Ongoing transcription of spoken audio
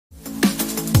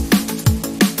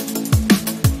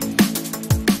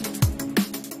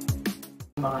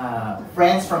mga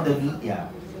friends from the media.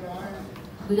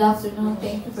 Good afternoon.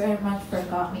 Thank you very much for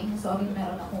coming. Sorry,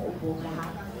 meron akong ubo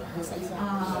lahat.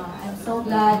 I'm so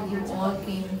glad you all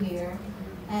came here.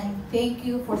 And thank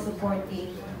you for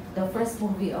supporting the first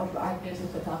movie of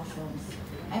RPG Productions.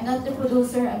 I'm not the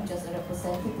producer, I'm just a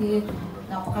representative.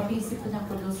 Napaka-busy po ng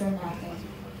producer natin.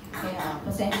 Kaya,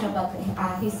 pasensya ba,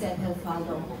 he said he'll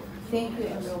follow. Thank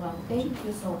you everyone. Thank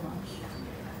you so much.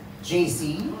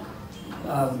 JC?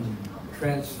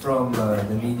 Friends from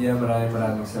the media,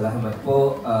 maraming salamat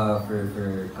po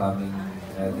for coming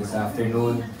this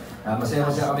afternoon.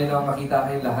 Masaya kami na makita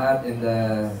kayong lahat, and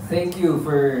thank you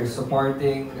for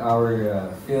supporting our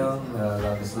film,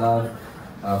 Love is Love.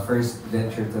 First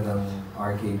venture to ng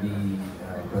RKB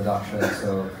production,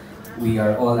 so we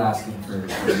are all asking for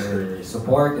your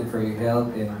support and for your help,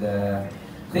 and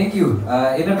thank you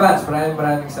in advance.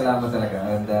 Maraming salamat talaga,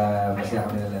 and masaya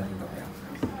kami na nandito kayo.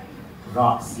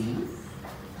 Roxy?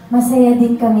 Masaya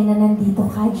din kami na nandito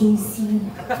ka, JC.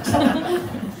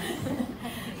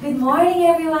 Good morning,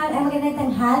 everyone. Magandang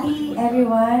tanghali,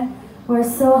 everyone. We're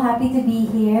so happy to be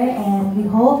here, and we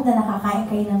hope na nakakain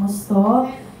kayo ng gusto,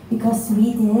 because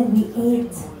we did. We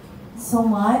ate so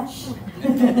much.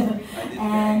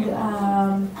 And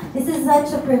this is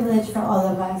such a privilege for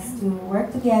all of us to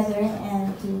work together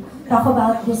and to talk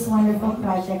about this wonderful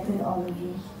project with all of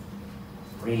you.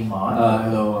 Raymond?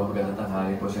 Hello, magandang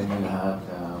tanghali po sa inyo lahat.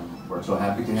 We're so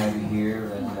happy to have you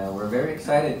here, and we're very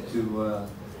excited to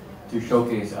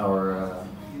showcase our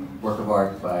work of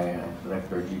art by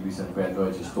director G.B. Sanfredo.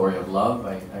 It's a story of love.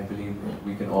 I believe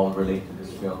we can all relate to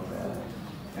this film,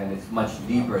 and it's much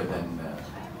deeper than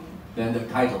the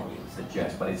title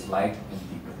suggests, but it's light and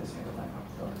deep at the same time.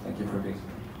 So thank you for being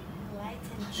here.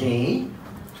 Jay?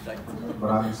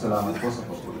 Maraming salamat po sa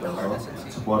pagpunta ko.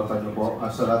 Supportan niyo po.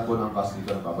 Sa lahat po ng cast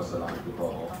dito, nagpapasalamat ko po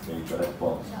ako. Kay Direct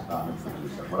po, sa aming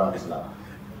producer. Maraming salamat.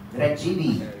 Direct GB?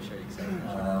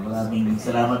 Maraming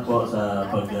salamat po sa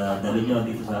pagdalo nyo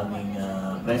dito sa aming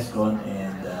press con,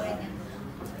 and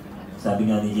sabi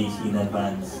nga ni JC in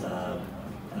advance,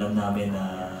 alam namin na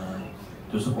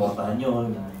susuportahan nyo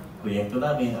yung proyekto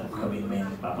namin at kami may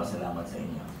papasalamat sa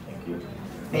inyo. Thank you.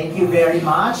 Thank you very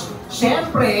much.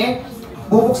 Siyempre,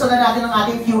 bubuksan na natin ang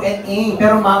ating Q&A,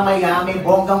 pero mamaya may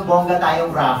bonggang-bongga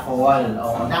tayong raffle.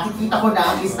 Nakikita ko na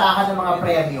ang listahan ng mga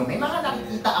premyo. May mga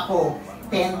nakikita ako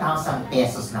 10,000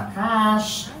 pesos na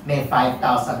cash, may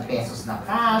 5,000 pesos na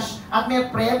cash, at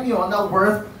may premyo na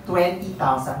worth 20,000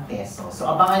 pesos. So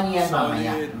abangan niyan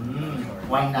mamaya.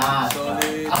 Why not?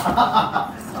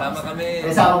 Sama kami.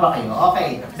 Kasama ba kayo?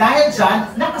 Okay. Dahil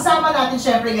dyan, nakasama natin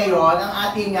syempre ngayon ang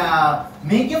ating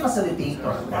media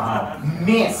facilitator. Wow.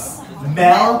 Miss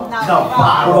Mel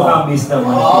Navarro. Puro miss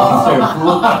naman.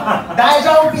 Dahil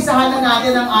dyan, umpisahan na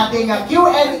natin ang ating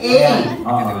Q&A.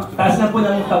 Taas na po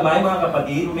ng kamay, mga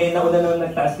kapatid. May nauna nang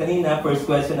nagtaas kanina. First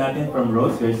question natin from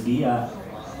Rose Garcia.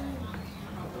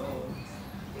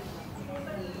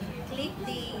 Click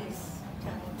these.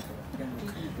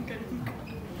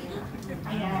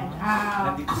 Ayan.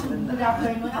 Good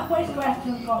afternoon. Ang first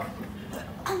question ko,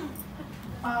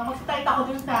 mag-start ako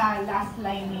dun sa last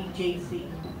line ni JC.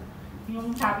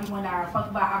 Yung sabi mo na,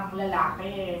 pag ba ang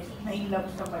lalaki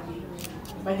na-in-love sa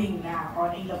bading na,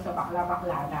 o na-in-love sa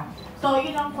bakla-bakla na. So,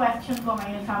 yun ang question ko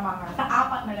ngayon sa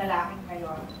apat na lalaki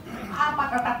ngayon. Apat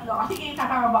o tatlo, kasi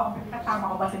kasama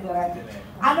ko ba si Duran?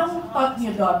 Anong thought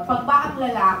nyo doon? Pag ba ang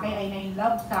lalaki ay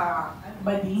na-in-love sa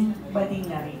bading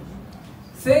na rin?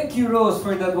 Thank you, Rose,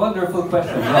 for that wonderful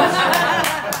question.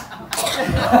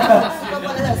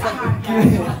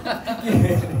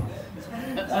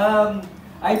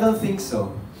 I don't think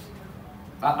so.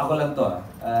 Ako lang to.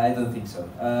 I don't think so.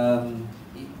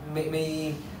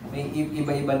 May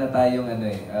iba-iba na tayong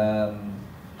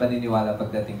paniniwala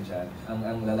pagdating dyan.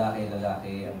 Ang lalaki,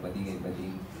 ang bading ay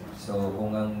bading. So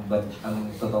kung ang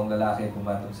totoong lalaki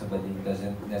pumatong sa bading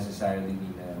doesn't necessarily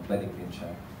mean na bading din siya.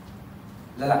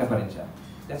 Lalaki pa rin siya.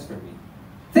 That's for me.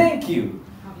 Thank you!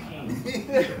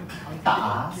 Okay. Ang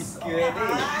taas.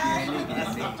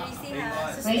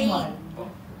 Raymond.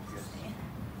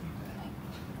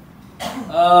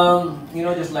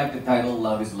 Just like the title,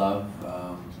 Love is Love,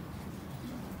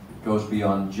 it goes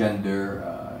beyond gender.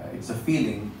 It's a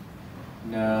feeling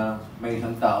na may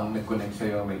isang taong nag-connect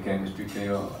sa'yo, may chemistry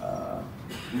kayo.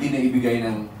 Hindi na ibigay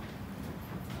ng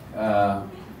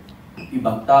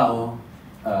ibang tao.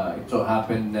 It so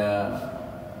happened na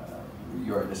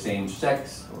you're the same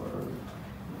sex, or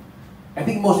I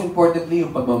think most importantly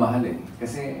yung pagmamahal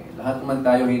kasi lahat naman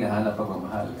tayo hinahanap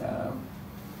pagmamahal.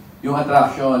 Yung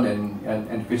attraction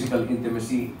and physical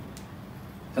intimacy,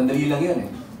 sandali lang yun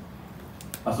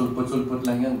pasulput-sulput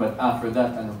lang yan, but after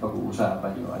that, anong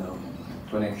pag-uusapan nyo, anong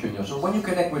connection nyo. So when you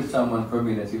connect with someone, for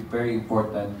me, that's very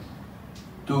important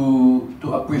to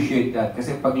appreciate that.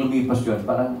 Kasi pag lumipas yun,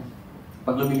 parang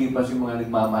pag lumilipas yung mga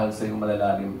nagmamahal sa yung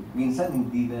malalalim, minsan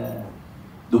hindi na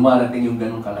dumarating yung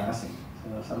ganun kalakas eh. So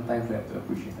sometimes we have to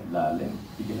appreciate ang lalim.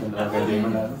 Hindi na lang ganda yung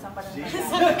malalim.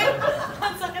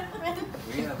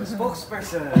 We have a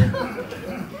spokesperson.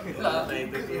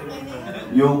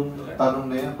 Yung tanong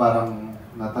na yan, parang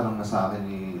natanong na sa akin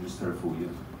ni Mr. Fu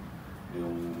yun.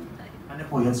 Yung... Ano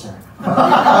po yun, sir?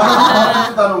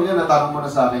 Parang tanong niya, natanong mo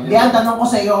na sa akin Hindi, ang tanong ko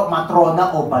sa iyo,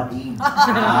 matrona o bading?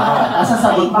 Ang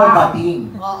sasagot mo,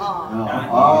 bading.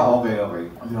 Okay.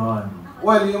 Yun.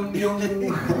 Well, yung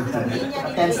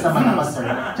Tense naman ako, sir.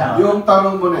 Ciao. yung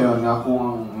tanong mo na yun, na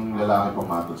kung ang lalaki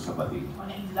pumatol sa bading.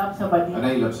 Love sa bading.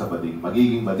 Ano yung love sa bading?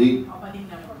 Magiging bading? O,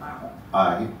 bading na rin ba?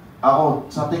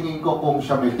 Ako, sa tingin ko kung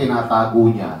siya may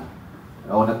tinatago niya,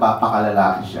 o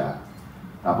nagpapakalalaki siya,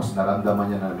 tapos naramdaman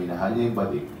niya na minahal niya yung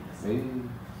bading,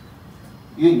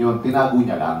 yun, tinago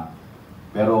niya lang.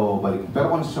 Pero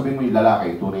kung sasabihin mo yung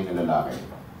lalaki, tunay na lalaki,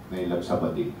 na yung love sa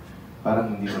bading,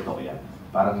 parang hindi totoo yan.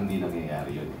 Parang hindi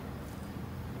nangyayari yun.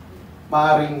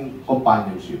 Maaring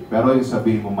companionship, pero yung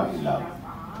sabihin mo ma-in-love,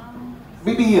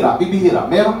 bibihira.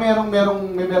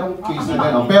 Merong case na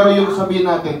gano'n. Pero yung sabihin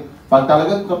natin, pag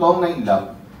talagang totoong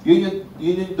na-in-love, yun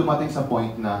yung dumating sa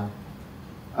point na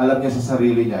alam niya sa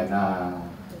sarili niya na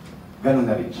gano'n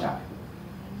na rin siya.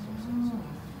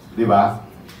 Di ba?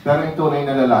 Pero yung tunay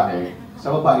na lalaki,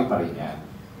 sa babae pa rin yan.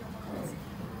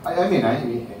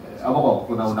 Ako ko,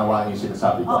 kung naunawaan yung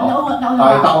sinasabi ko.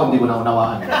 Kahit ako, hindi ko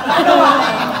naunawaan.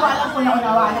 Ako alam ko na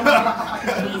unawaan ng mga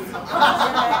kapatid.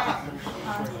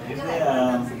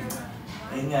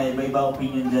 Ayun nga, iba-iba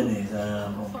opinion dyan eh,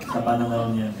 sa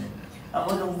pananaw niyan eh.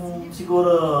 Ako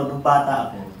siguro, nung bata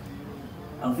ako,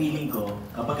 ang feeling ko,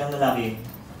 kapag ang lalaki,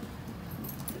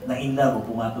 na-in-love o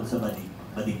pumatol sa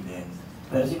bading din.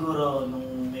 Pero siguro,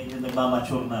 nung medyo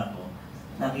nagmamature na ako,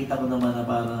 nakita ko naman na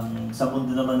parang sa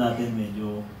mundo naman natin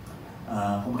medyo,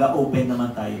 kumbaga open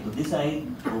naman tayo to decide,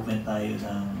 open tayo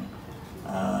ng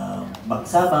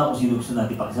magsama kung sino gusto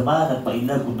natin pakisamahan at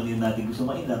pa-in-love kung ano natin gusto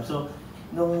ma-in-love. So,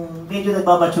 nung medyo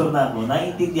nagmamature na ako,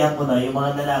 naiintindihan ko na yung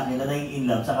mga lalaki na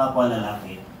nai-in-love sa kapwa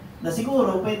lalaki. Na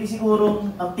siguro, pwede siguro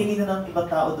ang tingin na ng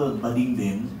ibang tao doon, bading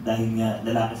din, dahil nga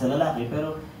lalaki sa lalaki,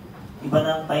 pero iba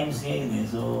na ang times ngayon eh.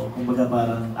 So, kumbaga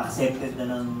parang accepted na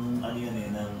ng, ano yun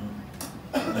eh,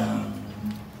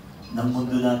 ng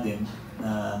mundo natin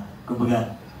na,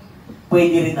 kumbaga,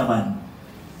 pwede rin naman.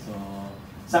 So,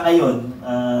 sa ngayon,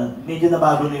 medyo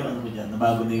nabago na yung ano ko dyan,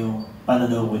 nabago na yung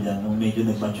pananaw ko dyan nung medyo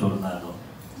nag-mature na ako.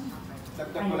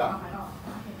 Dagdag ko lang.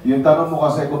 Yung tanong mo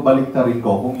kasi kung baliktarin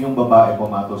ko, kung yung babae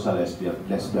pumatol sa lesbian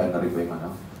na rin ba yung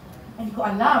ano? Hindi ko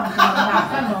alam. Hindi ko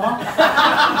nalasan, no?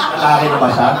 Lalaki na ba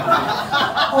siya?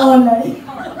 Olay.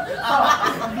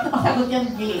 Hindi ko masagot yan,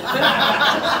 Jay.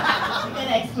 Hindi ka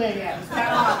na-experience.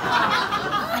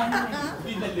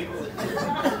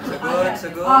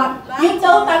 Sagot. Yung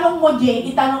daw tanong mo, Jay,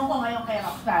 itanong ko ngayon kay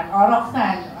Roxanne.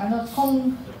 Roxanne,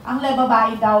 kung ang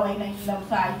babae daw ay nai-love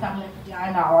sa isang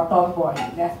lesbiana o tomboy,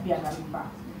 lesbian na rin ba?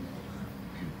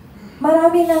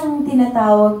 Marami nang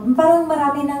tinatawag, parang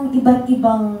marami nang iba't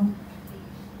ibang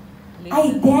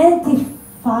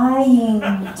identifying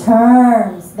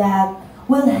terms that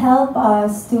will help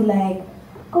us to like,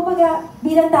 kumbaga,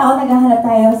 bilang tao naghahanap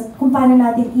tayo kung paano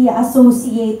natin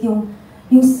i-associate yung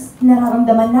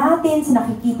nararamdaman natin, sa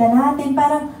nakikita natin,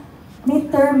 parang may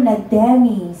term na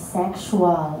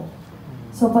demisexual.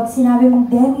 So pag sinabi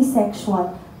mong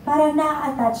demisexual, parang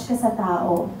na-attach ka sa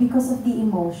tao because of the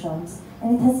emotions.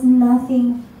 And it has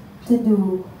nothing to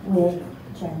do with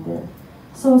gender.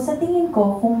 So sa tingin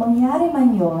ko, kung mangyari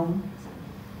man yon,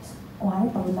 ay,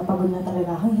 pagod na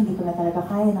talaga ako, hindi ko na talaga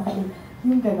kaya,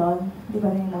 yung ganon, di ba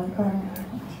rin lang, parang,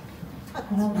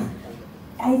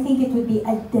 I think it would be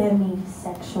a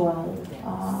demisexual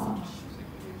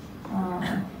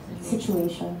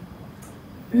situation.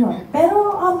 Yun.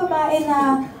 Pero ang babae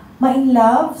na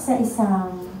ma-in-love sa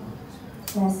isang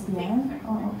lesbian,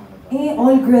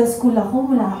 all-girls school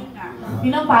ako mula.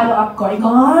 Yun ang follow-up ko. Ikaw,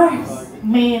 Mars!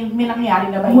 may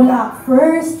nangyari na ba? Mula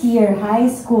first year high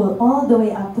school, all the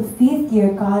way up to 5th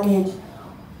year college,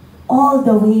 all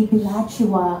the way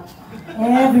Bilachua,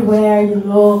 everywhere you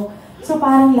look. So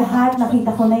parang lahat,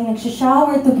 nakita ko na yung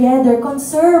nagsha-shower together,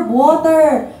 conserve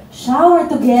water, shower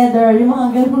together, yung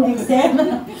mga ganung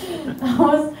eksena.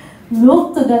 Tapos,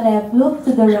 look to the left, look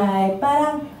to the right.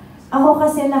 Parang, ako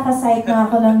kasi nakasite na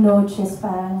ako ng notes,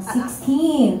 parang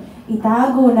 16.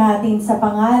 Itago natin sa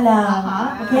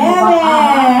pangalang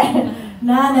Kevin!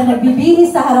 na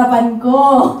nagbibihis sa harapan ko.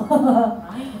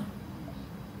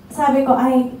 Sabi ko,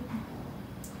 ay,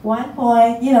 1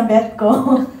 point, yun ang bet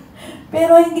ko.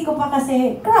 Pero hindi ko pa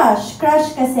kasi,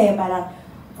 crush kasi, parang,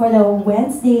 for the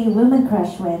Wednesday, Women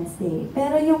Crush Wednesday.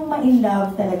 Pero yung ma-in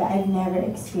love talaga, I've never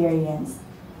experienced.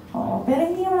 Oo, pero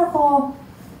hindi naman ako,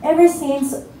 ever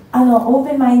since,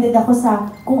 open-minded ako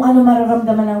sa kung ano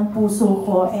mararamdaman ng puso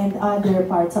ko and other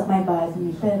parts of my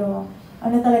body. Pero,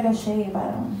 talaga siya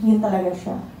parang, yun talaga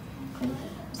siya.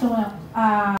 So,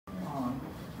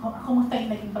 kumusta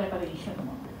yung naging preparation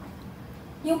mo?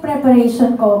 Yung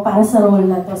preparation ko para sa role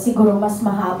na to, siguro mas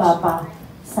mahaba pa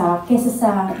kesa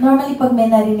sa, normally pag may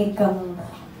narinig kang,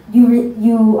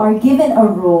 you are given a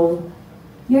role,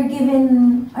 you're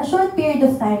given a short period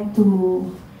of time to,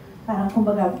 parang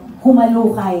kumbaga,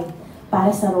 humalukay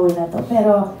para sa role na to.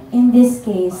 Pero in this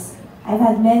case, I've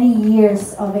had many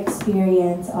years of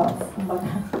experience of,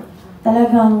 kumbaga,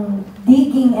 talagang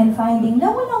digging and finding na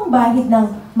walang bahid ng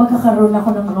magkakaroon ako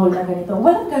ng role na ganito.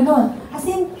 Walang ganon. As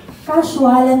in,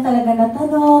 casualan talaga na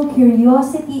tanong,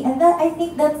 curiosity, and that, I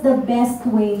think that's the best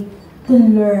way to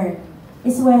learn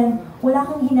is when wala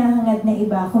kang hinahangad na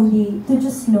iba, kundi to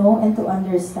just know and to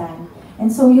understand.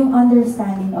 And so yung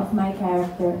understanding of my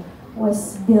character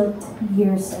was built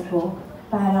years ago.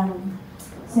 Parang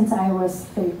since I was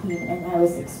 13 and I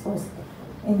was exposed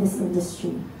in this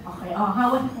industry. Okay,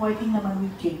 how was it working naman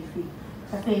with JC?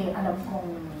 Kasi alam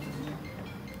mong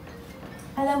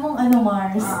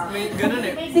Mars? Wait, ganun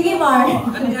eh. Sige, Mar.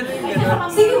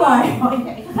 Sige, Mar.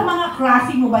 Isa sa mga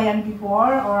crushing mo ba yan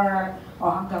before or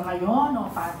hanggang ngayon o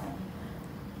paano?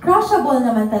 Crushable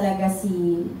naman talaga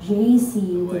si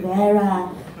JC, Vera,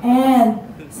 and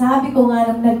sabi ko nga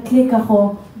nung nag-click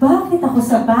ako, bakit ako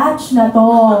sa batch na to?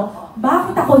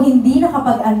 Bakit ako hindi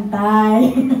nakapag-antay?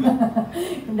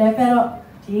 Hindi, pero,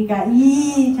 chika,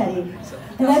 charing.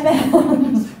 Hindi, pero,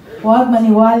 huwag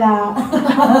maniwala.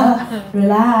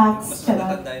 Relax. Mas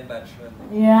matanda yung batch mo.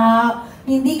 Yeah,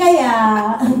 hindi kaya.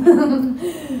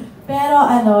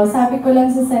 Pero sabi ko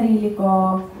lang sa sarili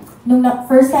ko, nung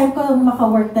first time ko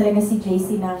maka-work talaga si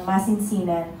JC ng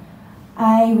masinsinan,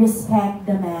 I respect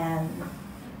the man.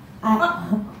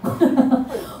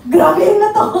 Grabe yung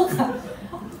natawa ka.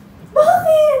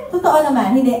 Bakit? Totoo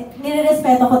naman, hindi.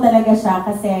 Nirerespeto ko talaga siya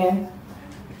kasi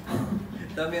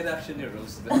Dami yung reaction ni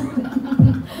Rose.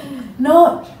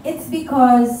 no, it's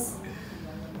because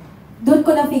doon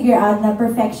ko na-figure out na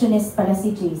perfectionist pala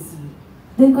si JC.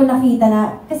 Doon ko nakita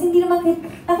na, kasi hindi naman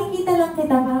nakikita lang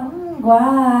kita parang,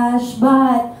 gosh,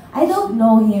 but I don't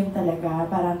know him talaga.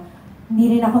 Parang,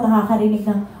 hindi rin ako nakakarinig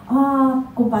ng,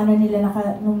 kung paano nila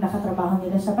nung nakatrabaho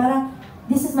nila siya. Parang,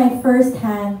 this is my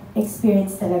first-hand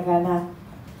experience talaga na,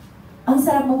 ang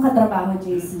sarap mong katrabaho,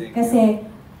 JC. Kasi,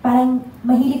 parang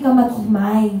mahilig ka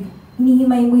maghimay.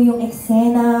 Hinihimay mo yung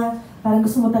eksena, parang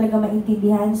gusto mo talaga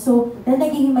maintindihan. So, dahil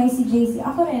naghihimay si JC,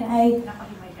 ako rin ay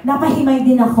napahimay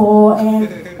din ako and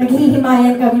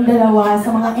naghihimayan kami dalawa sa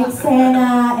mga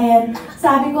eksena and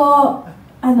sabi ko,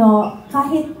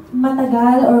 kahit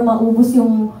matagal or maubos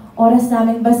yung oras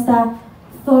namin, basta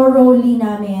thoroughly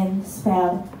namin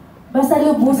spell. Basta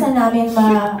lubusan namin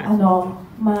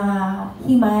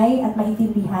mahimay at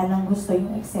maintindihan ng gusto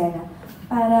yung eksena.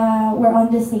 Para we're on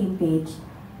the same page.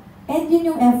 And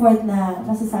yun yung effort na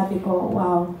masasabi ko,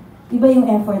 wow, iba yung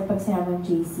effort pag sinabang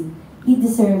JC. He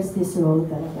deserves this role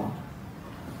talaga.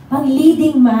 Pang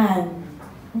leading man,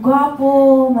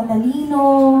 gwapo, matalino,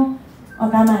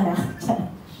 tama na.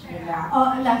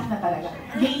 Last na talaga.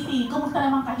 JC, kumusta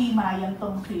naman kahimayan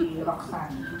tong si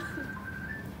Roxanne?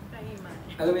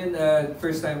 Alam mo yun,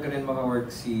 first time ko rin maka-work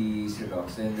si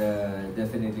Rox and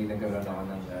definitely nagkaroon ako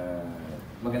ng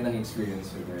magandang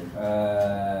experience with her.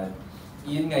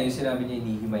 Yun nga, yung sinabi niya,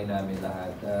 inihimay namin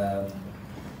lahat.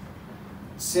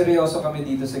 Seryoso kami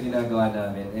dito sa ginagawa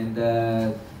namin. And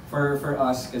for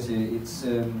us kasi, it's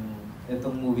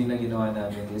itong movie na ginawa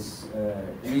namin is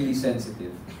really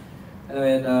sensitive. Alam mo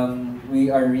yun,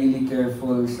 we are really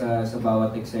careful sa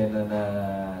bawat eksena na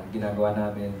ginagawa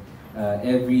namin.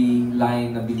 Every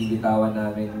line na binibitawan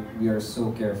namin, we are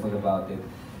so careful about it.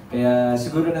 Kaya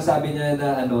siguro nasabi niya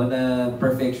na na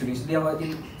perfectionist. Hindi ako,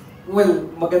 well,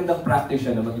 magandang practice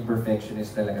siya na maging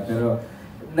perfectionist talaga. Pero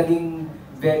naging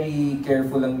very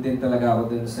careful lang din talaga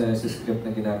ako dun sa script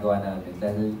na ginagawa namin.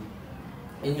 Dahil,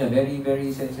 yun nga, very, very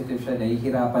sensitive siya.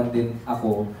 Nahihirapan din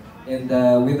ako. And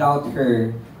without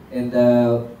her, and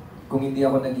kung hindi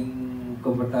ako naging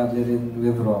comfortable rin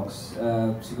with Rox,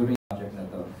 siguro yung project na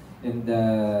to. And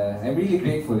I'm really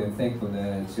grateful and thankful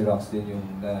na si Rox din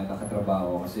yung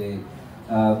nakatrabaho kasi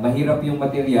mahirap yung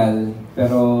material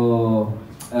pero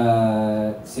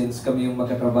since kami yung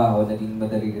magkatrabaho, naging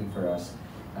madali rin for us.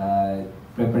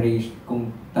 Preparation, kung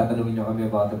tatanungin nyo kami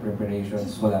about the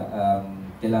preparations, wala.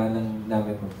 Kailangan lang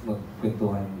namin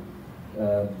magkwentuhan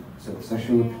sa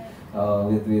shoot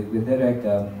with Derek.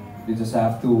 We just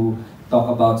have to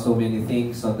talk about so many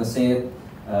things on the set,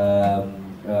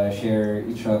 share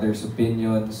each other's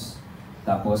opinions.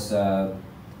 Tapos,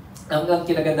 ang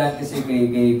kinagandaan kasi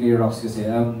kay Rox kasi,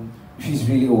 she's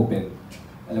really open.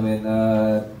 Alam mo yun,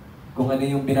 kung ano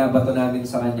yung binabato namin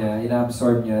sa kanya,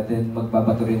 ina-absorb niya, then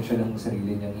magbabato rin siya ng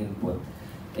sarili niyang input.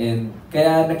 And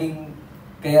kaya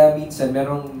minsan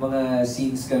merong mga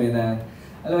scenes kami na,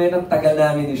 alam mo yun, ang tagal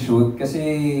namin i-shoot kasi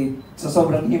sa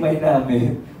sobrang himay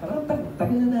namin, parang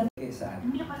tagal na natin kayo saan.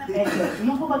 Hindi pa na-edit.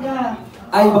 Yung kumbaga...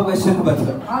 Ay, ibang question ba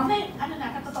ito? Ano na,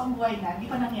 katotoong buhay na, hindi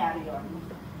pa nangyari yun.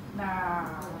 Na...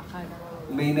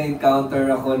 May na-encounter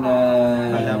ako na...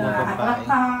 Na-attract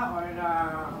ka, or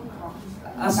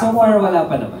so far, wala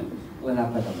pa naman. Wala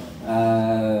pa naman.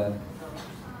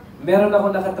 Meron ako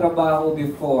nakatrabaho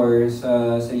before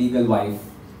sa Legal Wife.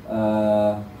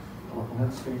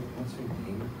 What's her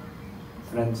name?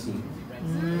 Francine.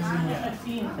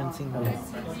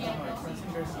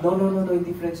 No,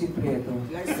 hindi Francine Prieto.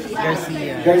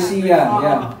 Garcia,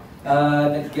 yeah.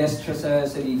 Nag-guest siya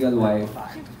sa Legal Wife.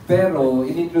 Pero,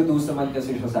 in-introduce naman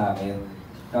kasi siya sa akin.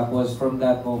 Tapos, from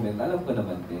that moment, alam ko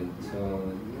naman din. So,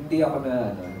 hindi ako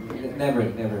na,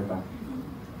 never pa.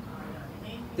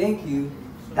 Thank you.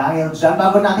 Dahil dyan,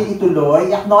 bago natin ituloy,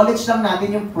 acknowledge lang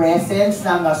natin yung presence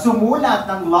ng sumulat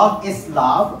ng Love is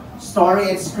Love,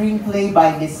 story and screenplay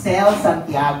by Michelle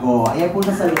Santiago. Ayan po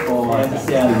siya sa likod.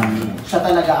 Siya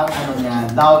talaga ang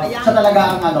love. Siya talaga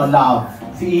ang love.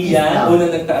 Si Ian,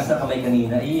 unang nagtaas na kamay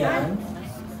kanina. Ian?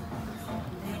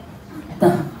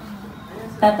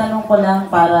 Tatanong ko lang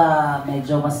para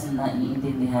medyo mas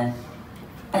naiintindihan.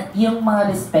 At yung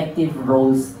mga respective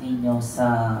roles ninyo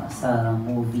sa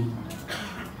movie.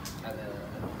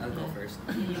 I'll go first.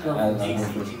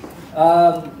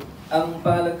 Ang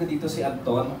pangalan ko dito si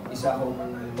Anton, isa akong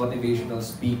motivational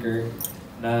speaker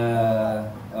na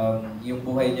yung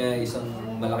buhay niya isang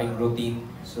malaking routine.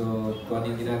 So, kung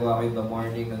ano yung ginagawa ko in the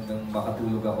morning hanggang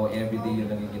makatulog ako, everyday yun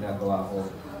lang yung ginagawa ko.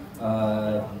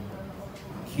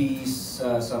 He's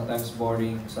sometimes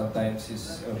boring, sometimes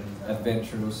he's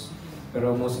adventurous.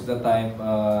 Pero most of the time,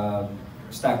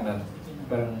 stagnant.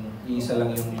 Parang iisa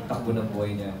lang yung takbo ng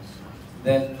buhay niya.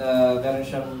 Then, meron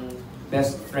siyang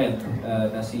best friend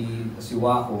na si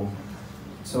Wako.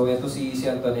 So, ito si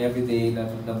Anton, everyday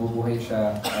nabubuhay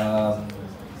siya.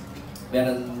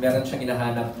 Meron siyang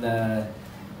hinahanap na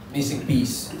missing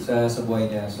piece sa buhay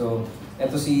niya. So,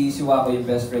 ito si Wako, yung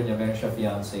best friend niya, meron siya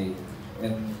fiancé.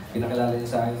 And pinakilala niya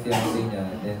sa akin yung fiancé niya.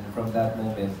 Then, from that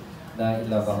moment, na in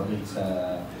love ako dun sa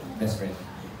best friend.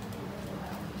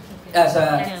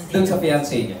 Dun sa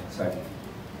fiancé niya, sorry.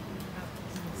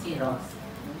 Sino?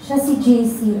 Siya si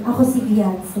JC, ako si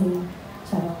Beyonce.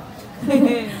 Charot.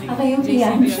 Ako yung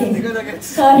Beyonce.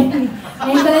 Sorry.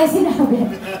 Ngayon ko lang sinabi.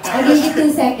 I'll give you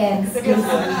 2 seconds. Ngayon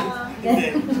ko lang.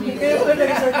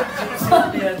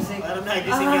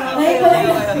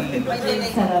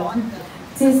 Charot.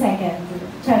 2 seconds.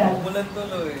 Charot.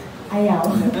 Ayaw.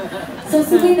 So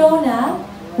si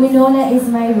Winona is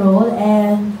my role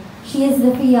and she is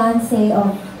the fiancé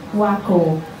of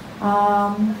Wako.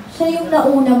 Siya yung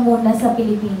nauna muna sa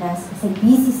Pilipinas kasi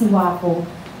busy si Wako.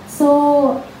 So,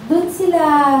 dun sila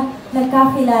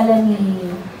nagkakilala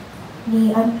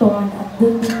ni Anton at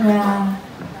dun niya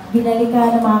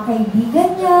binalikan ng mga kaibigan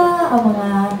niya, ang mga,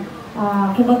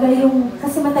 kumbaga yung,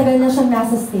 kasi matagal na siyang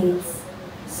nasa States.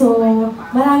 So,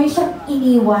 marami siyang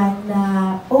iniwan na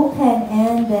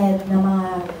open-ended na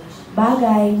mga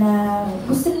bagay na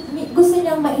gusto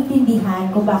niyang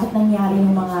maintindihan kung bakit nangyari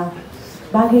yung mga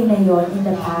bagay na yon in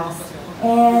the past.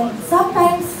 And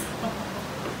sometimes,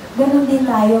 ganun din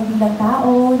tayo bilang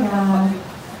tao na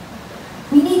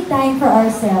we need time for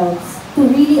ourselves to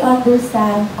really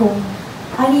understand kung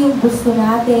ano yung gusto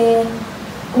natin,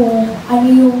 kung ano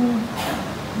yung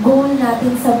goal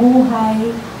natin sa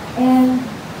buhay. And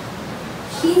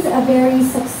she's a very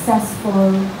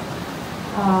successful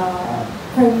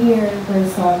career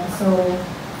person. So,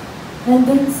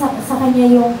 nandun sa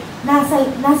kanya yung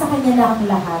nasa kanya na ang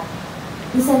lahat.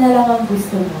 Isa na lang ang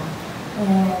gusto niya.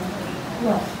 And,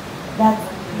 well,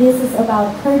 this is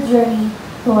about her journey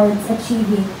towards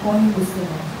achieving kung yung gusto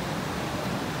niya.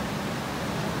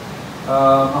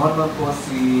 Ako naman po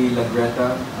si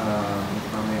Lagreta,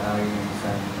 may-ari ng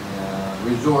isang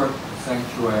resort,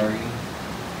 sanctuary.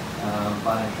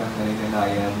 Parang siyang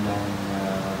nalinalayan ng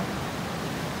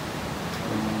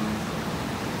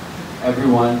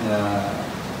everyone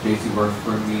JC works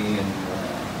for me, and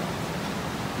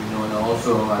you know, and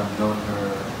also I've known her.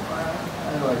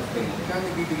 Ano do I explain? Siya ang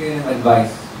nagbibigay ng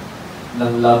advice,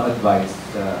 ng love advice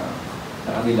sa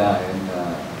kanila, and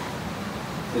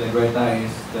sila Greta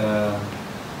is the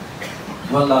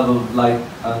one love of life.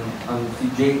 Ang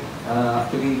si Jake,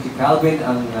 actually si Calvin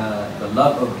ang the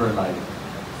love of her life.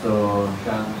 So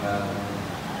siyang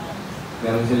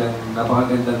meron silang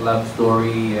napakagandang love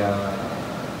story,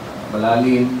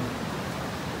 malalim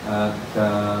at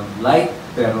light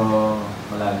pero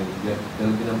malalim.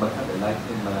 Ganun din ang bata, light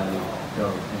and malalim.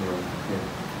 So anyway, yeah.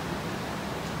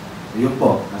 Yun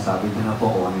po, nasabi niya na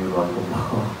po kung ano yung role ko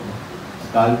po.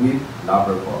 Calvin,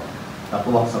 lover po.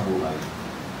 Katuwang sa buhay.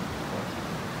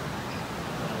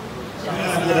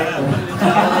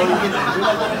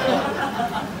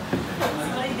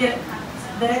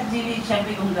 Direct GB,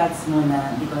 syempre congrats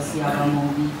muna because you have a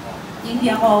movie.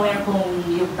 Hindi ako aware kung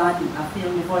you've done a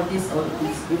film before this or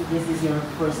if this is your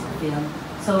first film.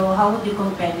 So how would you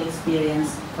compare the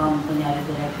experience from kunyari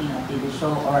directing a TV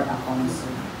show or a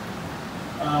concert?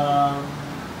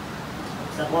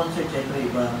 Sa concert, syempre,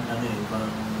 ibang.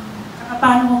 Saka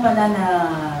paano mo pala na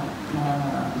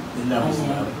In love is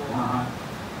love.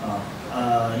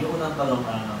 Yung unang talong,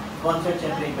 concert,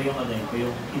 syempre, iba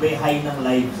yung high ng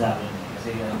live sa akin.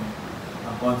 Kasi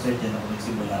ang concert yan ako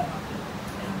nagsimula.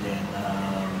 And then,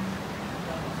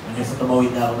 hanggang sa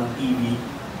tumawid na ako ng TV.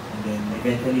 And then,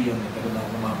 eventually yun, nagkaroon ako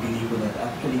ng mga pelikula.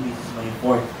 Actually, this is my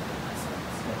fourth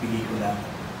na pelikula.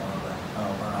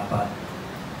 Pang-apat.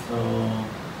 So,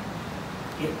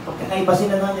 pagkakaiba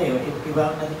sila na iba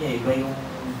ang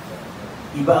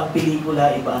iba ang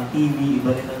pelikula, iba ang TV,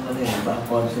 iba rin ang iba ang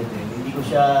concert Hindi ko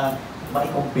siya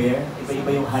ma-compare,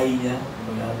 iba-iba yung high niya.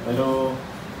 Pero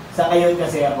sa ngayon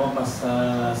kasi ako mas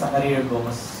sa career ko,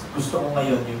 mas gusto ko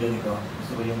ngayon yung ganito.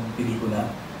 Gusto ko yung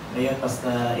pelikula. Ngayon mas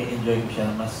na-enjoy ko siya,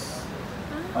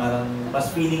 mas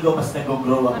feeling ko mas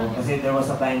nag-grow ako. Kasi there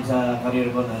was a time sa career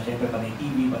ko na syempre panay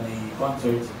TV, panay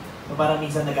concerts. So parang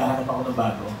minsan naghahanap ako ng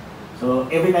bago. So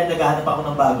every time naghahanap ako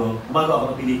ng bago, gumagawa ako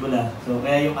ng pelikula. So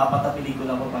kaya yung 4 na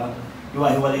pelikula ko parang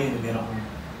hiwa-hiwalay yun. Meron akong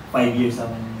 5 years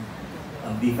ang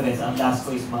difference. Ang last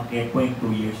ko is Monkey Point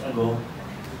 2 years ago.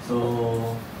 So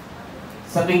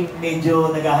sabing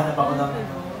medyo naghahanap ako ng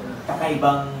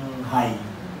kakaibang high.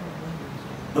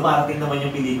 Dumarating naman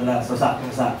yung pelikula. So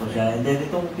saktong-sakto siya. And then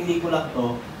itong pelikula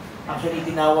to, actually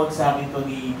tinawag sa akin to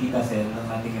ni Tita Sel, ng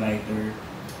ating writer,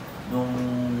 nung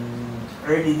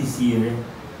early this year.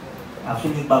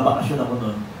 Actually, nagbabakasyon ako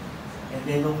nun. And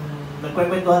then, nung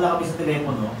nagkwekwentuhan na kami sa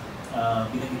telepono,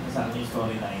 pinagkita sa akin yung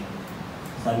storyline.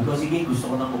 Sabi ko, sige,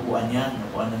 gusto ko nang upuan yan.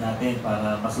 Upuan na natin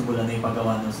para masimulan na yung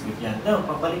paggawa ng script yan. No,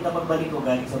 pagbalik ko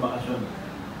galing sa bakasyon.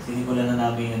 Sinimulan na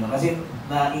namin yun. Kasi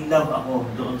na-in love ako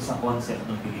doon sa concept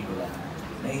ng pelikula.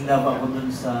 Na-in love ako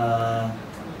doon sa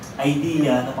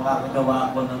idea na makakagawa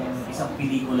ako ng isang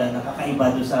pelikula na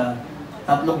kakaiba doon sa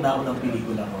 3 naunang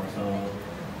pelikula ko. So,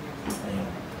 ayun.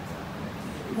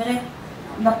 Direct,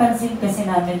 napansin kasi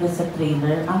namin doon sa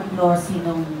trailer, ang glossy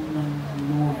ng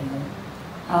movie.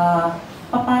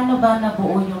 Paano ba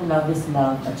nabuo yung Love is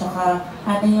Love? At saka,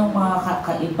 ano yung mga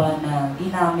kakaiba na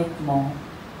ginamit mo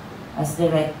as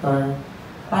director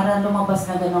para lumabas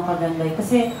na gano'ng kaganda?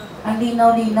 Kasi, ang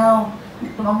linaw-linaw,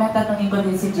 mamaya tatanungin ko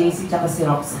din si JC at si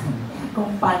Roxanne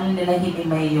kung paano nila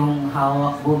hinimay yung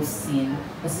hawak boobs scene.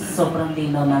 Kasi sobrang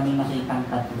linaw namin nakita ang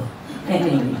tatlo.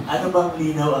 Anyway. Ano bang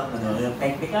linaw ang yung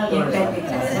technical? Yung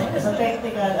technical. Sa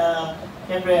technical,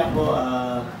 syempre ako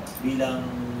bilang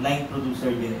line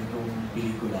producer din itong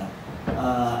pelikula,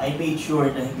 I made sure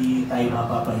na hindi tayo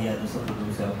mapapahiya sa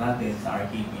producer natin, sa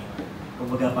RKB.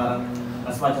 Kumbaga parang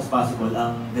as much as possible,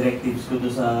 ang directives ko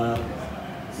doon sa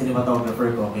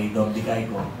cinematographer ko, kay Dom Dicay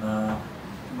ko, na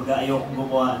kumbaga ayokong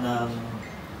gumawa ng...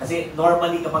 Kasi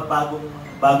normally kapag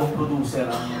bagong producer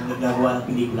ang naggagawa ng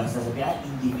pelikula, sasabi,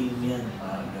 hindi film yan.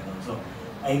 So,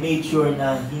 I made sure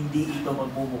na hindi ito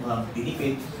magmumukhang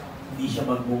tinipid, hindi siya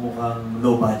magmumukhang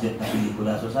low budget na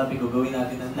pelikula. So sabi ko, gawin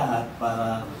natin ang lahat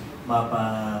para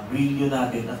mapa-brilyo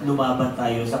natin at lumaban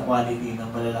tayo sa quality ng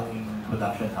malalaking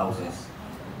production houses.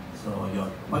 So yun.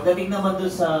 Pagdating naman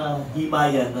doon sa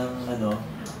himayan ng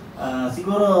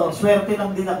siguro swerte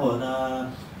lang din ako na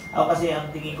ako kasi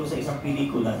ang tingin ko sa isang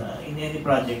pelikula, in any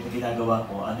project na ginagawa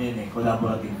ko,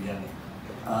 collaborative yan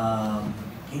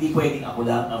hindi pwedeng ako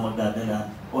lang ang magdadala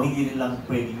o hindi rin lang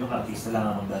pwedeng yung artista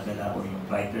lang ang magdadala o yung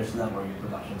writers lang o yung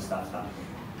production staff lang.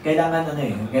 Kailangan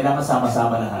kailangan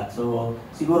sama-sama lahat. So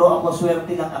siguro ako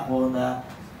swerte lang ako na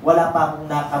wala pa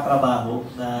akong nakatrabaho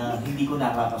na hindi ko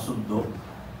nakakasundo.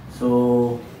 So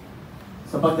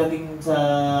sa pagdating sa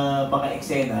mga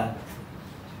eksena,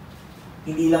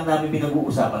 hindi lang namin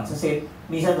pinag-uusapan sa set.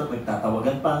 Minsan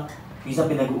nagtatawagan pa, minsan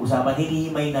pinag-uusapan,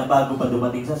 hinihimay na bago pa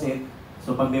dumating sa set.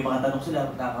 So pag may mga tanong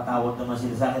sila, nakakatawag naman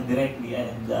sila sa akin directly.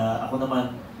 And ako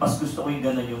naman, mas gusto ko yung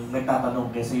gano'n, yung nagtatanong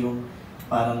kaysa yung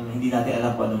parang hindi natin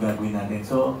alam kung ano gagawin natin.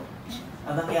 So,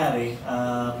 ang nangyari,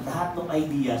 lahat ng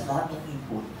ideas, lahat ng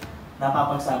input,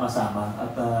 napapagsama-sama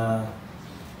at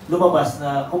lumabas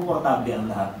na komportable ang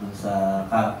lahat dun sa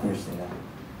characters nila.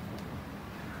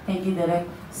 Thank you, Direk.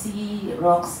 Si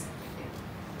Rox,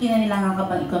 kinailangan ka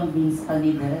bang i-convince ka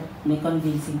ni Direk? May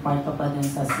convincing part pa dun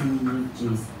sa si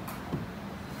Jace?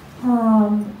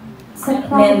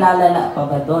 May lalala pa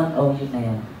ba doon o yun na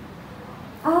yan?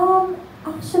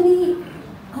 Actually,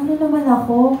 ano naman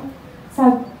ako,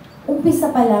 sa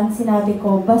umpisa pa lang sinabi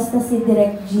ko, basta si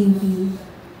Direk GB,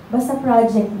 basta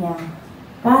project niya,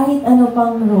 kahit ano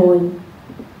pang role,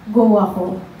 go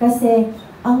ako. Kasi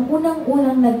ang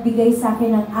unang-unang nagbigay sa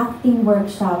akin ng acting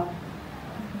workshop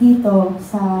dito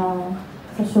sa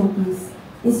showbiz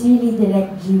is really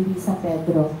Direk GB sa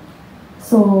Pedro.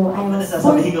 So, I was...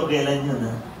 Sasabihin ko kailan yun,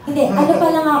 ha? Hindi, ano pa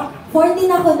lang ako,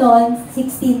 14 ako noon,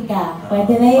 16 ka.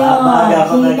 Pwede na yun. Maaga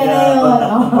ako Chika na yun.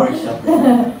 workshop.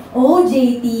 Oh,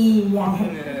 JT. Yan.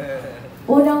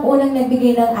 Unang-unang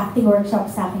nagbigay ng acting workshop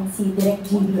sa akin si Direk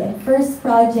GB. And first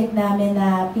project namin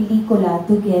na pelikula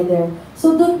together.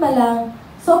 So doon pa lang,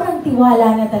 sobrang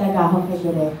tiwala na talaga ako kay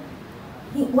Direk.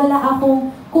 Wala akong,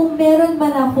 kung meron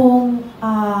man akong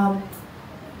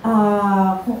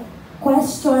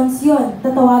questions, yun.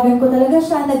 Tatawagan ko talaga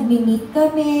siya, nagmi-meet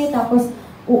kami, tapos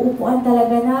uupuan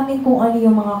talaga namin kung ano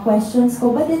yung mga questions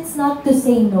ko. But it's not to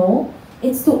say no,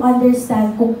 it's to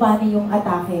understand kung paano yung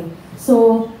atake.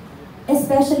 So,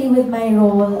 especially with my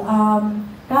role,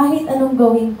 kahit anong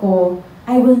gawin ko,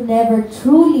 I will never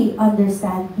truly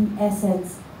understand the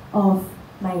essence of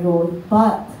my role.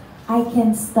 But I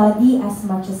can study as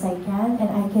much as I can, and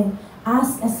I can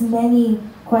ask as many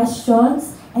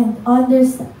questions and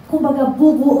understand. Kumbaga,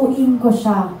 bubuuin ko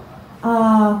siya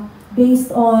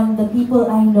based on the people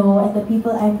I know and the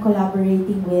people I'm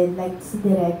collaborating with, like si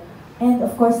Direk. And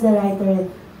of course, the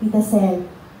writer, Tita Sel.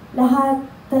 Lahat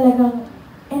talagang,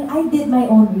 and I did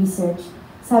my own research.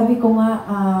 Sabi ko nga,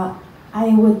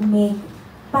 I would make,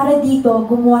 para dito,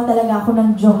 gumawa talaga ako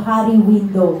ng Johari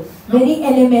window. Very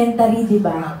elementary, di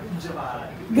ba?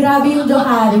 Grabe yung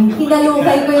Johari.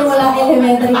 Hinalukay ko yung wala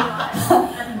elementary.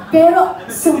 Pero,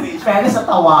 Pero sa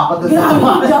tawa ko doon. grabe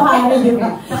yung Johari, di ba?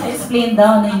 Explain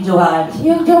daw na yung Johari.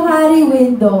 Yung Johari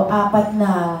window, 4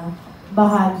 na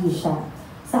bahagi siya.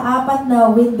 Sa 4 na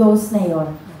windows na yon,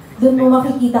 doon mo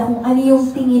makikita kung ano yung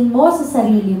tingin mo sa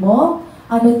sarili mo,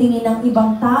 ano tingin ng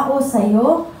ibang tao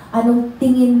sa'yo, anong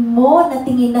tingin mo na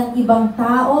tingin ng ibang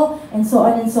tao, and so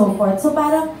on and so forth. So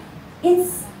parang,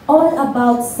 it's all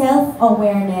about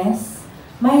self-awareness.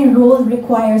 My role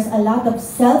requires a lot of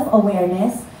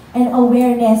self-awareness and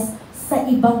awareness sa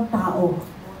ibang tao.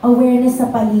 Awareness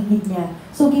sa paligid niya.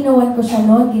 So ginawan ko siya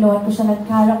noon, ginawan ko siya ng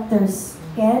character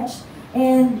sketch,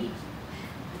 and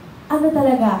ano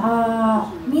talaga,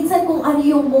 minsan kung ano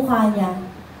yung mukha niya,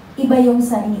 iba yung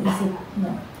sa iniisip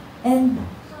niya. And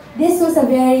this was a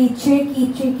very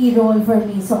tricky role for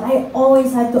me. So I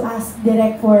always had to ask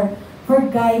Direk for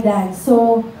guidance.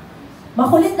 So,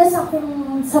 makulit na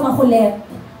sa makulit.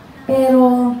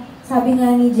 Pero, sabi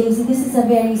nga ni JC, this is a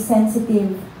very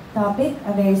sensitive topic,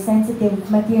 a very sensitive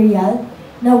material,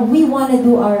 na we want to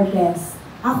do our best.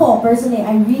 Ako, personally,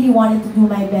 I really wanted to do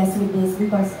my best with this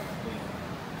because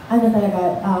ano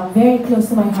talaga, very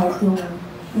close to my heart yung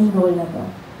role na to.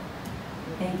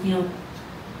 Thank you.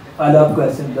 Follow-up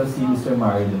question daw si Mr.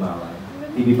 Mario Lumawan.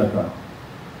 TV Patrol.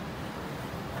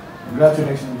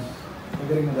 Congratulations.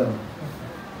 Magaling na daw.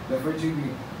 For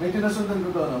GB, medyo nasundan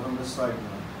ko to from the start.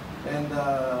 And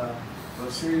well,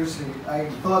 seriously,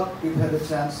 I thought we'd had a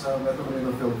chance sa Metro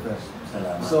Manila Film Fest.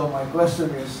 Salamat. So my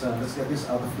question is, let's get this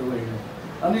out of the way.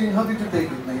 How did you take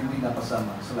it na hindi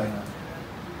napasama sa lineup?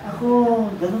 Ako,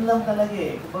 ganun lang talaga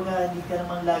eh. Kumbaga, hindi ka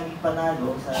naman laging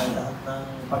panalo sa lahat ng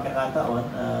pagkakataon.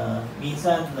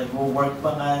 Minsan, nag-work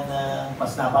pa nga na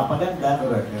mas napapaganda.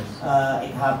 Correct, yes.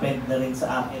 It happened na rin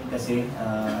sa akin kasi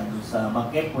sa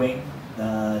Magkekweng,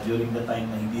 na during the time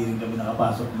na hindi rin kami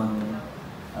nakapasok ng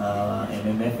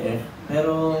MMFF.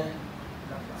 Pero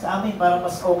sa amin, parang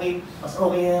mas okay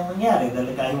ang nangyari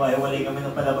dahil kahiwa-hiwalay kami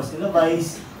ng palabas nila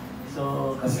Vice.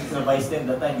 So, kasi sila Vice din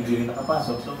that time, hindi rin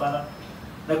nakapasok. So, parang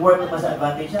nag-work naman sa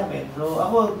advantage namin. So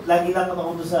ako, lagi lang naman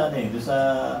ako doon sa, doon sa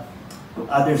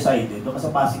other side, doon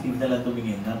sa positive na lang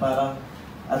tumingin, na parang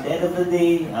at the end of the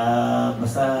day,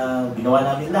 basta ginawa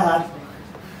namin lahat,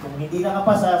 kung hindi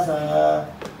nakapasa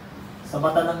sa sa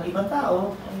mata ng ibang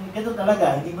tao, ganun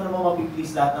talaga, hindi mo naman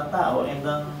mapiplease lahat ng tao, and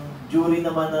ang jury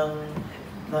naman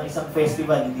ng isang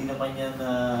festival, hindi naman yan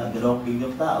 2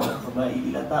 milyong tao,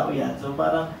 ilang tao yan. So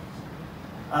parang,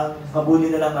 ang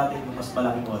habulin na lang natin yung mas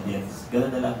malaking audience.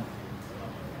 Ganun na lang.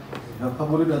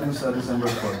 Habulin natin sa December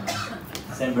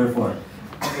 4. December 4.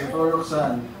 Okay, for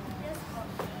Roxanne,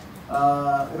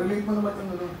 relate mo naman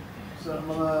yung sa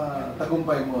mga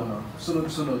tagumpay mo, no?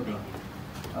 Sunod-sunod, no?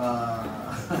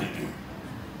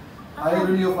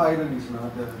 Irony of ironies, no?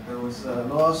 There was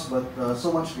loss, but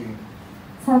so much gain.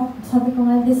 Sabi ko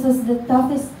nga, this was the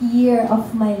toughest year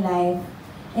of my life.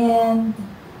 And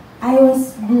I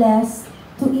was blessed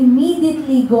to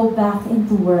immediately go back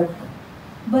into work.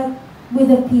 But with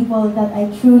the people that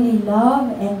I truly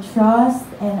love and trust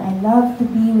and I love to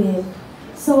be with.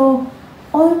 So,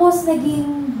 almost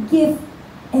naging gift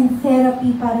and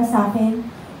therapy para sa akin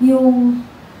yung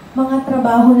mga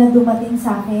trabaho na dumating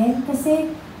sa akin.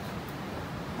 Kasi,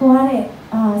 kuwari,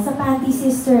 sa Panty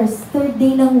Sisters, 3rd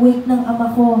day ng wake ng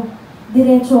ama ko,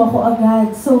 diretso ako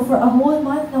agad. So, for a whole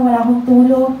month na wala akong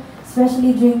tulog,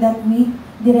 especially during that week,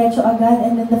 diretso agad.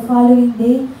 And then the following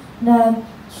day, na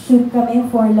shoot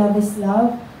kami for Love is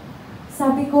Love.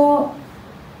 Sabi ko,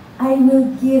 I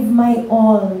will give my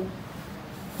all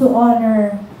to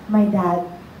honor my dad.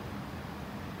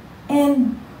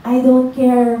 And I don't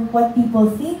care what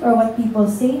people think or what people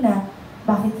say na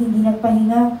bakit hindi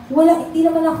nagpahinga. Hindi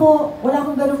naman wala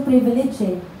akong ganung privilege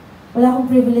eh. Wala akong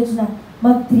privilege na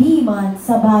mag 3 months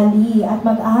sa Bali at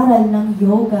mag-aral ng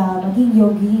yoga, maging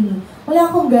yogini. Wala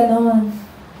akong ganon.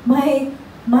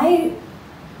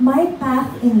 My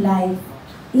path in life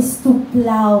is to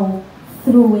plow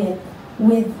through it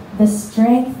with the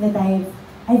strength that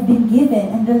I've been given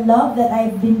and the love that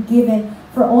I've been given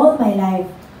for all my life.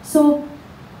 So,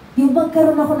 yung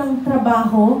magkaroon ako ng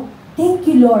trabaho, thank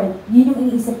you Lord. Yun yung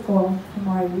iniisip ko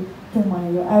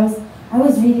tomorrow. I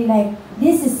was really like,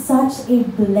 this is such a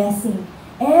blessing.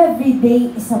 Every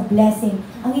day is a blessing.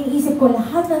 Ang iniisip ko,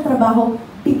 lahat ng trabaho,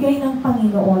 bigay ng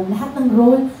Panginoon. Lahat ng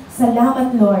role,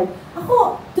 salamat Lord.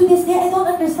 Ako, to this day, I don't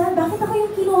understand. Bakit ako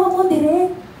yung kinuha mo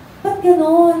direct? Ba't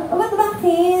ganon?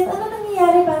 Bakit? Ano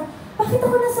nangyayari ba? Bakit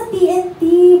ako nasa TNT?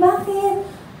 Bakit?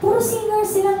 Puro singer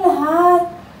silang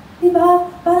lahat. Diba?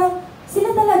 Parang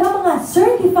sila talaga mga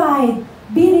certified,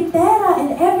 biritera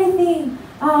and everything.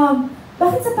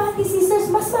 Bakit sa Panty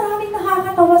Sisters, mas maraming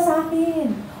nakakatawa sa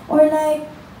akin? Or like,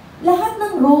 lahat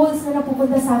ng roles na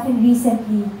napupunta sa akin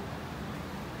recently,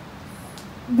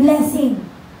 blessing.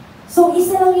 So,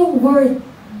 isa lang yung word,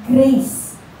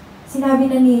 grace. Sinabi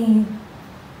na ni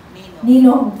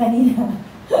Ninong kanina.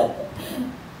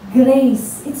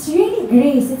 Grace. It's really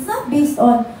grace. It's not based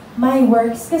on my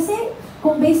works. Kasi,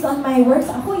 kung based on my works,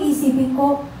 ako iisipin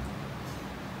ko,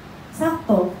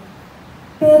 sakto.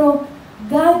 Pero,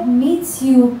 God meets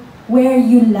you where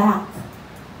you lack.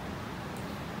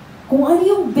 Kung ano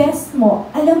yung best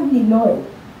mo, alam ni Lord.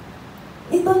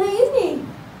 Ito na yun eh.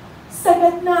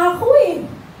 Sagad na ako eh.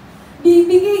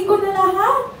 Bibigay ko na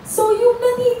lahat. So yung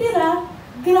natitira,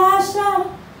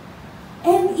 grasya.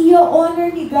 And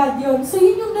i-honor ni God yun. So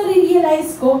yun yung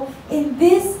nare-realize ko in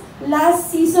this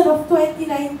last season of 2019.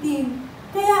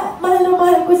 Kaya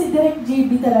mahal ko si Direk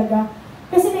GB talaga.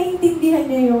 Kasi naiintindihan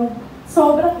niya yun.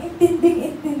 Sobrang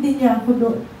intinding-intindi niya ako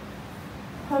doon.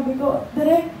 Sabi ko,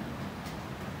 Direk,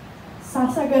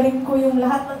 sasagarin ko yung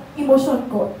lahat ng emosyon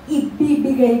ko,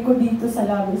 ibibigay ko dito sa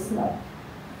Love is Love.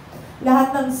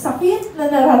 Lahat ng sakit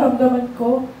na nararamdaman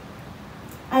ko,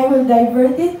 I will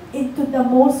divert it into the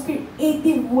most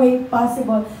creative way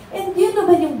possible. And yun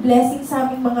naman yung blessing sa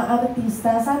aming mga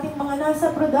artista, sa ating mga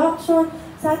nasa production,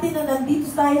 sa atin na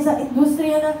nandito tayo sa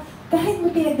industriya na kahit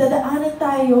may pinagdadaanan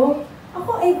tayo,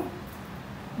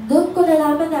 doon ko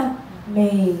nalaman na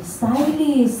may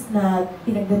stylist na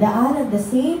pinagdadaanan the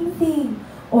same thing.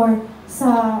 Or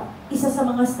sa isa sa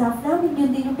mga staff namin,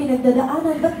 yun din yung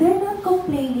pinagdadaanan, but they're not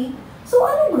complaining. So,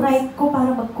 anong right ko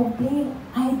para mag-complain?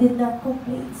 I did not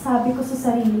complain. Sabi ko sa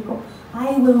sarili ko,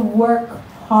 I will work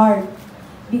hard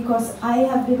because I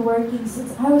have been working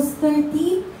since I was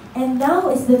 13 and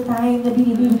now is the time na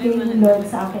binibigay ni Lord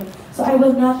sa akin. So, I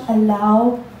will not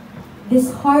allow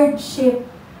this hardship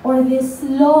or this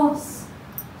loss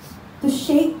to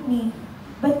shake me,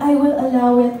 but I will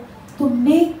allow it to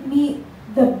make me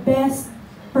the best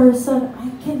person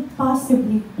I can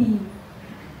possibly be.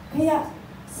 Kaya,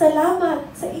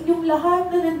 salamat sa inyong lahat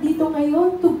na nandito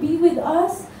ngayon to be with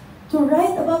us, to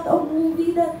write about a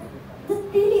movie that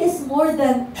really is more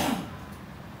than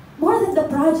the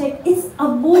project. It's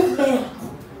a movement.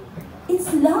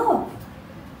 It's love.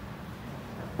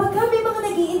 Pagka may mga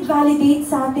nag-i-invalidate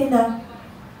sa atin na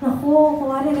naku,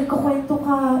 kumari nagkukwento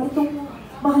ka, itong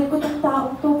mahal ko ng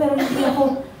taong to, pero hindi ako.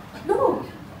 No.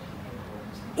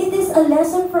 It is a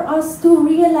lesson for us to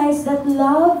realize that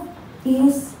love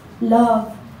is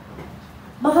love.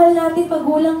 Mahal natin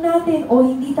magulang natin, o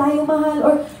hindi tayo mahal,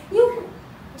 or yung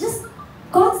just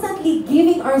constantly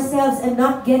giving ourselves and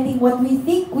not getting what we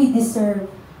think we deserve.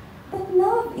 But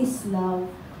love is love.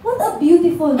 What a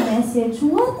beautiful message.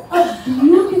 What a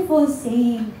beautiful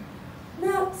saying.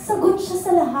 Na sagot siya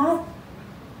sa lahat.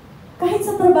 Kahit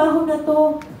sa trabaho na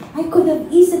to, I could have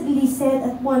easily said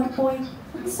at one point,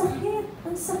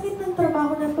 ang sakit ng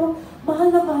trabaho na to.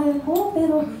 Mahal na mahal mo,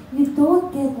 pero you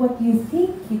don't get what you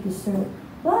think you deserve.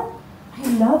 But I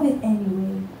love it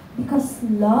anyway, because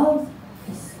love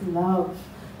is love.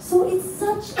 So it's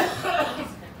such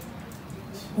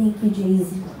thank you,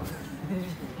 Jay-Z.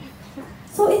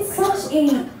 So it's such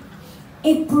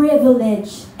a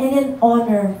privilege and an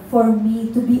honor for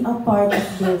me to be a part of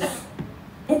this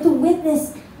and to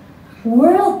witness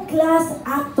world-class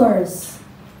actors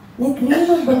like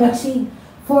Raymond Bagaching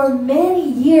for many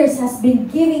years has been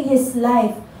giving his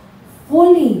life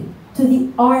fully to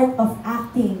the art of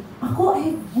acting. Ako,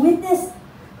 I've witnessed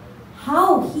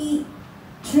how he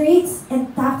treats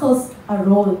and tackles a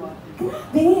role.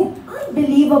 Grabe!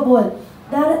 Unbelievable!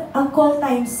 That ang call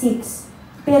time 6,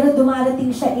 pero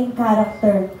dumarating siya in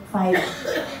character 5.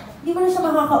 Hindi mo na siya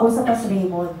makakausap as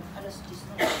Raymond.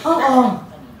 Oo.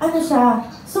 Ano siya?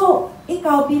 So,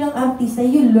 ikaw bilang artista,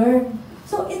 you learn.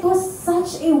 So, it was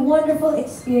such a wonderful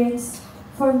experience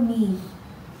for me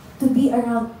to be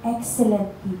around excellent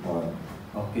people.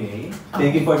 Okay.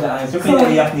 Thank you for the answer.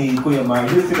 Pinaiyak ni Kuya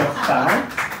Mario si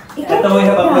Roxanne. Ikaw Ito, we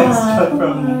have a na, question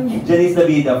from Kuya Mario. Janice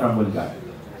Davida from Bulgaria.